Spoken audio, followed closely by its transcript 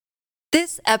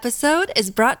This episode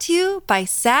is brought to you by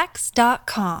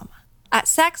Sax.com. At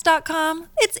Sax.com,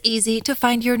 it's easy to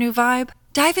find your new vibe.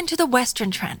 Dive into the Western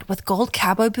trend with gold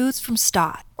cowboy boots from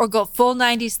Stott, or go full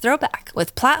 90s throwback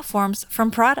with platforms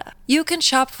from Prada. You can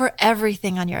shop for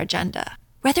everything on your agenda,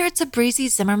 whether it's a breezy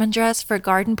Zimmermann dress for a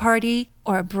garden party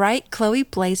or a bright Chloe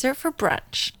blazer for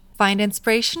brunch. Find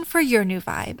inspiration for your new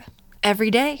vibe every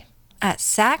day at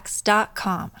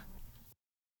Sax.com.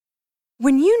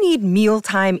 When you need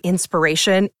mealtime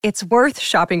inspiration, it's worth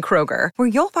shopping Kroger, where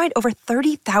you'll find over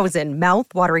 30,000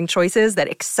 mouth-watering choices that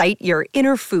excite your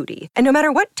inner foodie. And no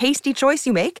matter what tasty choice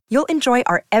you make, you'll enjoy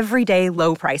our everyday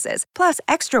low prices, plus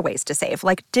extra ways to save,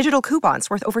 like digital coupons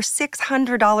worth over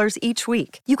 $600 each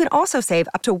week. You can also save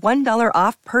up to $1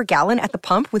 off per gallon at the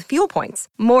pump with fuel points.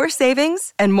 More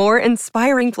savings and more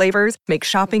inspiring flavors make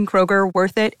shopping Kroger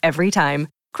worth it every time.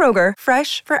 Kroger,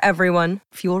 fresh for everyone.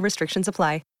 Fuel restrictions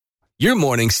apply. Your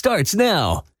morning starts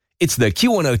now. It's the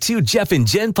Q102 Jeff and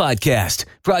Jen podcast,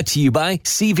 brought to you by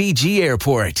CVG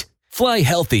Airport. Fly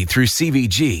healthy through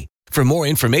CVG. For more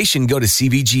information, go to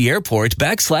CVG Airport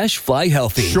 /fly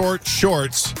healthy. Short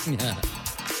shorts.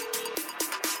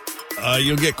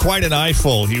 You'll get quite an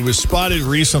eyeful. He was spotted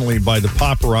recently by the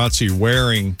paparazzi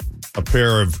wearing a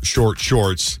pair of short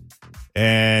shorts,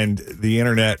 and the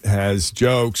internet has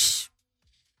jokes.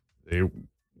 They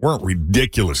weren't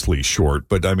ridiculously short,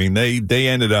 but I mean, they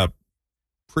ended up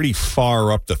pretty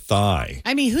far up the thigh.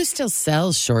 I mean, who still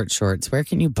sells short shorts? Where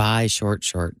can you buy short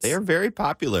shorts? They are very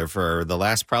popular for the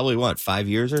last probably, 5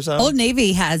 years or so? Old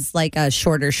Navy has like a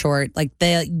shorter short. Like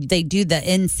they do the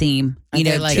inseam, Are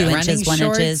they like 2 running inches, 1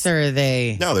 shorts, inches. or are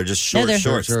they? No, they're just short they're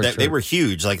shorts. short. They were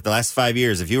huge. Like the last 5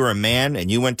 years, if you were a man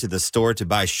and you went to the store to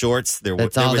buy shorts, there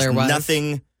was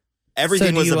nothing.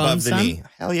 Everything was above the knee.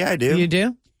 Hell yeah, I do. You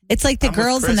do? It's like the I'm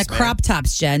girls with in Chris, the crop man.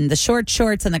 tops, Jen. The short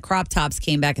shorts and the crop tops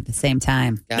came back at the same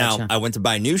time. Gotcha. Now, I went to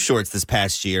buy new shorts this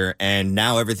past year, and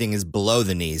now everything is below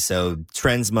the knee. So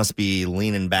trends must be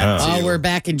leaning back to we're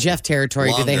back in Jeff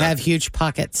territory. Do they longer. have huge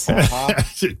pockets?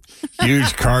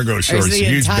 Huge cargo shorts, the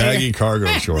huge entire- baggy cargo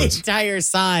The shorts. entire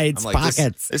sides, I'm like,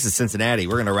 pockets. This is Cincinnati.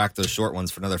 We're going to rock those short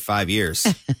ones for another 5 years.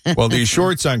 Well, these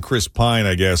shorts on Chris Pine,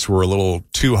 I guess, were a little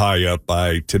too high up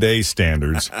by today's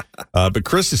standards. But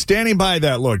Chris is standing by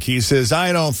that look. He says,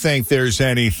 I don't think there's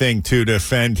anything to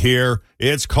defend here.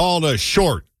 It's called a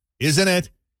short, isn't it?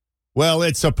 Well,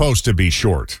 it's supposed to be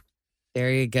short.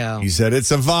 There you go. He said it's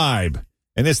a vibe,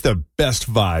 and it's the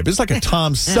best vibe. It's like a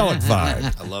Tom Selleck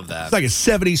vibe. I love that. It's like a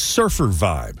 70s surfer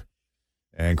vibe.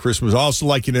 And Chris would also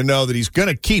like you to know that he's going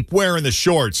to keep wearing the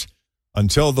shorts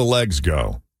until the legs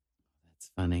go.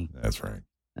 That's funny. That's right.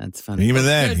 That's And funny. even Well,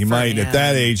 then, good he for might, him. at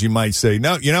that age, he might say,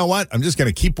 no, you know what? I'm just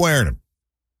going to keep wearing them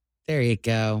There you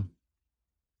go.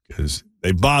 because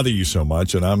they bother you so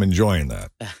much, and I'm enjoying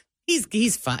that.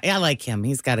 He's fun. I like him.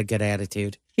 He's got a good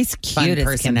attitude. He's Fun cute as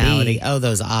personality. can Oh,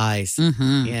 those eyes. be.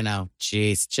 Mm-hmm. You know,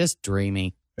 jeez, just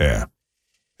dreamy. Yeah.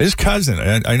 His cousin,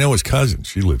 I know his cousin.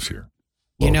 She lives here.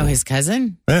 You know locally. his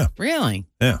cousin? Yeah. Really?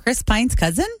 Chris Pine's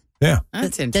cousin? Yeah.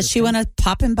 That's interesting. Does she want to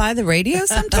pop in by the radio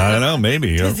sometime? I don't know. Maybe.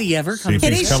 You know, Does he ever see come? if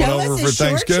Can he's he coming show over us for his short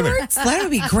Thanksgiving. shorts? That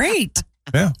would be great.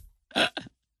 Yeah.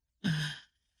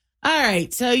 All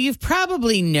right. So you've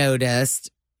probably noticed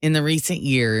in the recent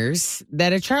years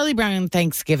that a Charlie Brown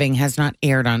Thanksgiving has not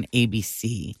aired on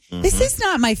ABC. This is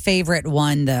not my favorite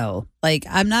one, though. Like,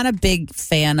 I'm not a big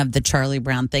fan of the Charlie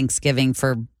Brown Thanksgiving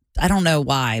for, I don't know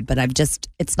why, but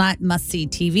it's not must-see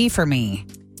TV for me.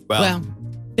 Well,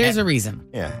 there's a reason.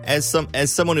 Yeah, as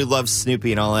someone who loves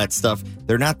Snoopy and all that stuff,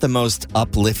 they're not the most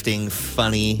uplifting,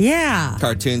 funny Yeah.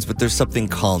 cartoons, but there's something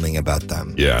calming about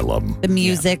them. Yeah, I love them. The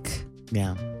music.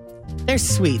 Yeah. They're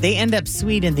sweet. They end up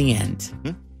sweet in the end.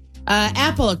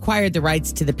 Apple acquired the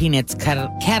rights to the Peanuts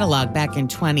catalog back in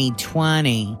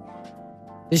 2020.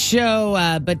 The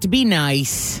show, but to be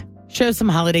nice, show some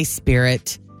holiday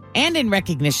spirit. And in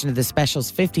recognition of the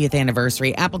special's 50th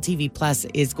anniversary, Apple TV Plus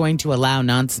is going to allow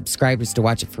non-subscribers to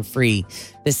watch it for free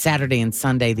this Saturday and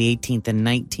Sunday, the 18th and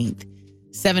 19th.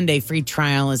 7-day free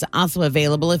trial is also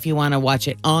available if you want to watch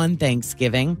it on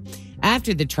Thanksgiving.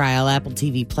 After the trial, Apple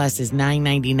TV Plus is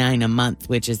 $9.99 a month,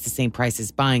 which is the same price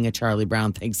as buying a Charlie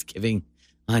Brown Thanksgiving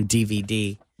on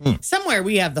DVD. Somewhere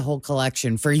we have the whole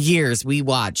collection. For years, we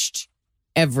watched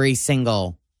every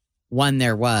single one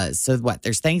there was. So what?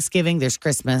 There's Thanksgiving, there's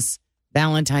Christmas,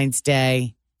 Valentine's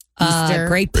Day, Easter,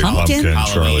 Great Great Pumpkin.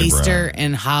 Pumpkin. Charlie Easter, Brown.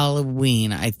 and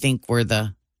Halloween. I think were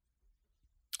the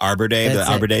Arbor Day, the That's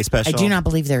it. Arbor Day special. I do not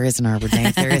believe there is an Arbor Day.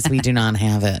 If there is, we do not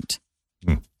have it.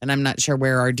 Hmm. And I'm not sure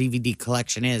where our DVD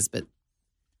collection is, but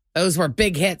those were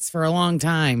big hits for a long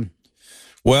time.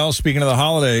 Well, speaking of the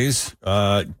holidays,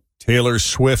 Taylor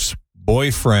Swift's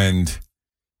boyfriend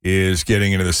is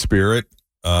getting into the spirit.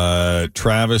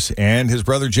 Travis and his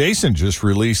brother Jason just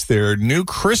released their new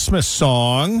Christmas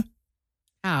song.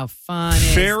 How fun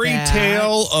Fairy is that?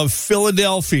 Tale of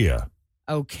Philadelphia.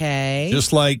 Okay.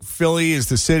 Just like Philly is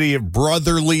the city of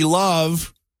brotherly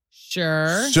love.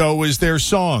 Sure. So is their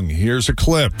song. Here's a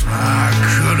clip. I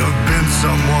could have been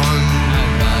someone.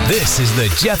 This is the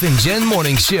Jeff and Jen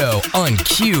Morning Show on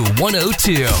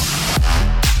Q102.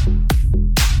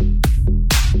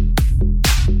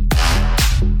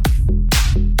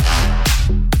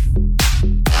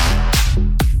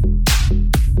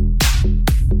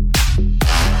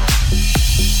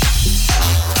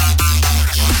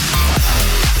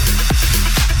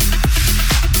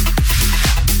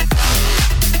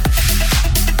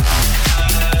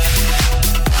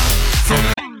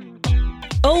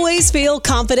 Always feel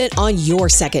confident on your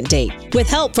second date. With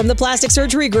help from the Plastic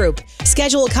Surgery Group.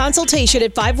 Schedule a consultation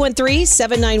at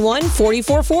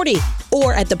 513-791-4440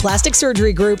 or at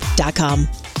theplasticsurgerygroup.com.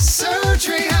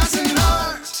 Surgery has an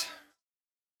art.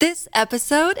 This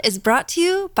episode is brought to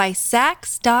you by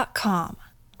Sax.com.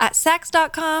 At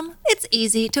Sax.com, it's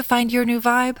easy to find your new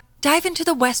vibe. Dive into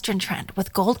the Western trend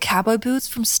with gold cowboy boots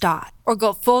from Stott, or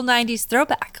go full 90s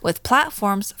throwback with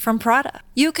platforms from Prada.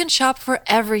 You can shop for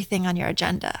everything on your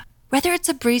agenda, whether it's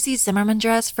a breezy Zimmermann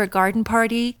dress for a garden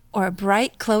party or a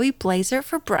bright Chloe blazer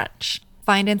for brunch.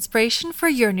 Find inspiration for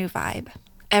your new vibe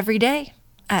every day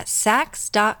at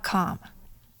Sax.com.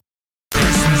 There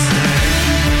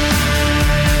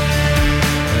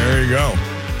you go.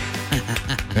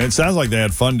 And it sounds like they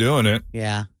had fun doing it.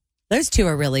 Yeah. Those two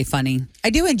are really funny.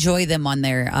 I do enjoy them on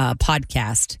their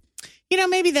podcast. You know,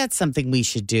 maybe that's something we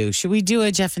should do. Should we do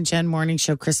a Jeff and Jen Morning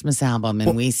Show Christmas album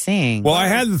and we sing? Well, I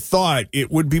had the thought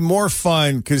it would be more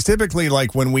fun because typically,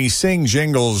 like when we sing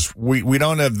jingles, we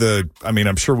don't have the, I mean,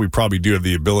 I'm sure we probably do have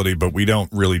the ability, but we don't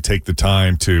really take the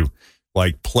time to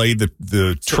like play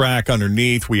the track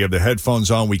underneath. We have the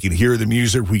headphones on. We can hear the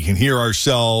music. We can hear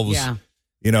ourselves. Yeah.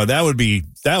 You know, that would be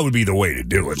the way to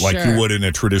do it, like you would in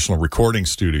a traditional recording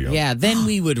studio. Yeah, then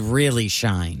we would really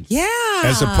shine. Yeah.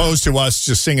 As opposed to us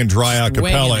just singing dry a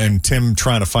cappella and Tim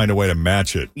trying to find a way to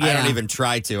match it. I don't even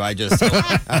try to. I just,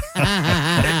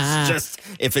 it's just,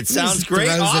 if it sounds great,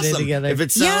 awesome. If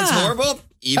it sounds horrible,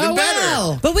 even better.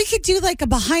 Wow. But we could do like a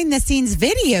behind the scenes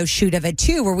video shoot of it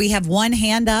too, where we have one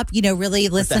hand up, you know, really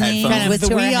listening with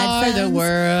the our We Are headphones. the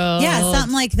World. Yeah,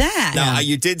 something like that. Now,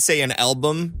 you did say an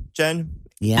album, Jen.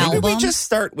 Yeah. Maybe we just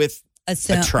start with a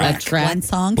track. One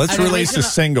song. Let's release a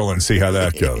single and see how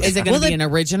that goes. Is it going to be an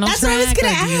original that's track? what I was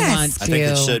gonna or do you ask. want I think it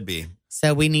to- should be.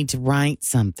 So we need to write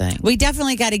something. We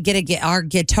definitely got to get our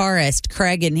guitarist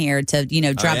Craig in here to, you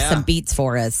know, drop some beats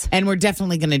for us. And we're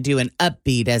definitely going to do an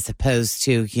upbeat as opposed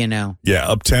to, you know. Yeah,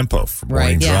 up tempo for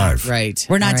Morning Drive. Right.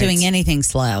 We're not Right. doing anything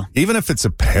slow. Even if it's a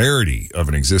parody of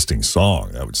an existing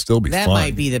song, that would still be That fun.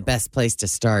 might be the best place to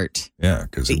start. Yeah,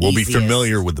 because the we'll be easiest.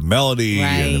 familiar with the melody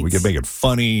and Right. we can make it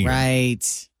funny. Right.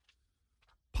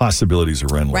 Possibilities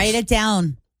are endless. Write it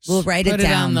down. We'll write Put it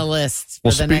down. on the list for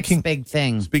Well, the next big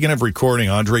thing. Speaking of recording,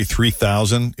 Andre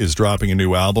 3000 is dropping a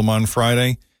new album on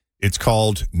Friday. It's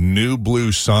called New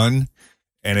Blue Sun,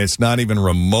 and it's not even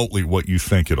remotely what you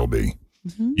think it'll be.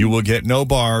 Mm-hmm. You will get no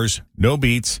bars, no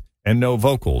beats, and no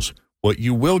vocals. What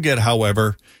you will get,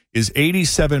 however, is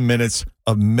 87 minutes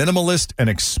of minimalist and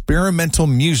experimental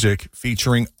music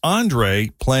featuring Andre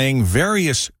playing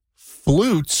various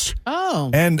flutes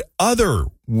and other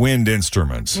wind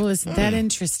instruments. Well, isn't that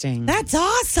interesting? That's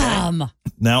awesome.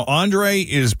 Now, Andre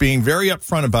is being very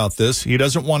upfront about this. He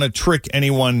doesn't want to trick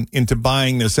anyone into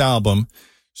buying this album.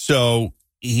 So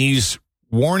he's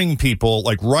warning people,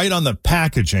 like right on the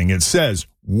packaging, it says,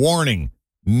 warning,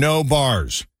 no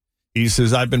bars. He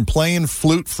says, I've been playing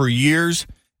flute for years,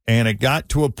 and it got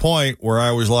to a point where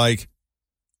I was like,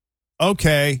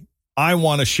 okay, I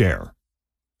want to share.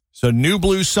 So New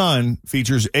Blue Sun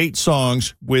features 8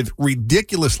 songs with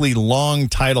ridiculously long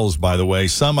titles, by the way.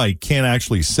 Some I can't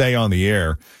actually say on the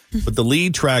air. But the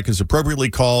lead track is appropriately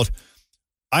called,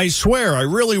 I swear, I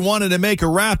really wanted to make a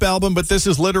rap album, but this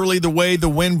is literally the way the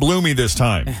wind blew me this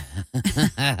time.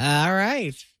 All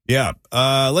right. Yeah.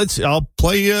 I'll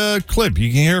play a clip. You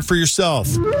can hear it for yourself.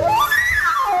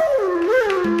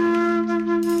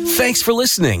 Thanks for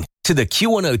listening to the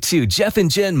Q102 Jeff and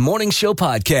Jen Morning Show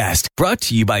podcast, brought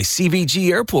to you by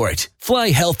CVG Airport. Fly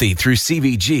healthy through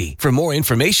CVG. For more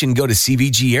information, go to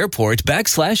CVG Airport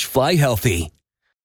 /fly healthy.